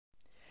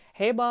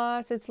Hey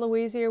boss, it's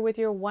Louise here with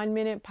your 1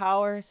 minute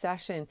power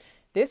session.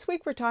 This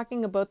week we're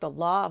talking about the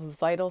law of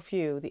vital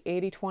few, the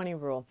 80-20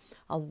 rule.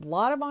 A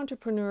lot of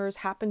entrepreneurs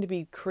happen to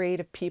be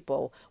creative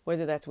people,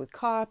 whether that's with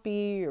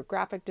copy or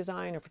graphic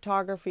design or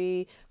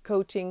photography,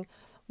 coaching.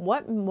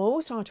 What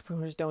most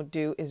entrepreneurs don't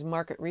do is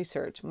market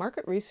research.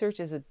 Market research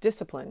is a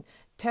discipline.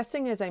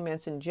 Testing, as I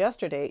mentioned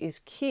yesterday, is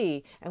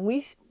key, and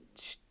we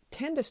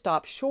tend to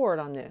stop short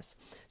on this.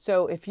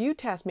 So if you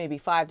test maybe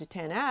 5 to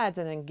 10 ads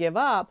and then give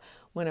up,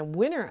 when a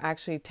winner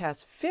actually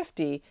tests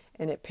 50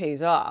 and it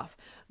pays off.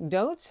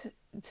 Don't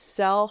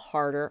sell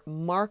harder,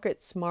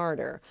 market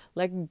smarter.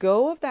 Let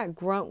go of that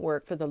grunt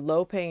work for the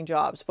low paying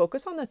jobs.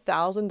 Focus on the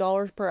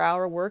 $1,000 per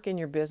hour work in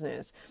your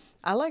business.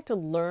 I like to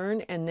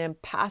learn and then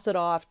pass it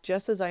off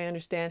just as I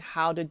understand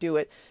how to do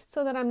it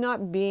so that I'm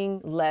not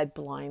being led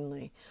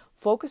blindly.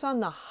 Focus on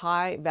the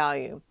high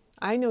value.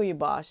 I know you,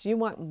 boss. You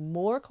want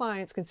more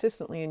clients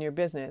consistently in your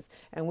business,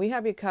 and we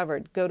have you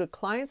covered. Go to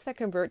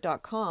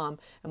clientsthatconvert.com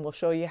and we'll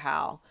show you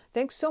how.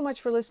 Thanks so much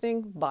for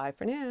listening. Bye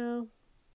for now.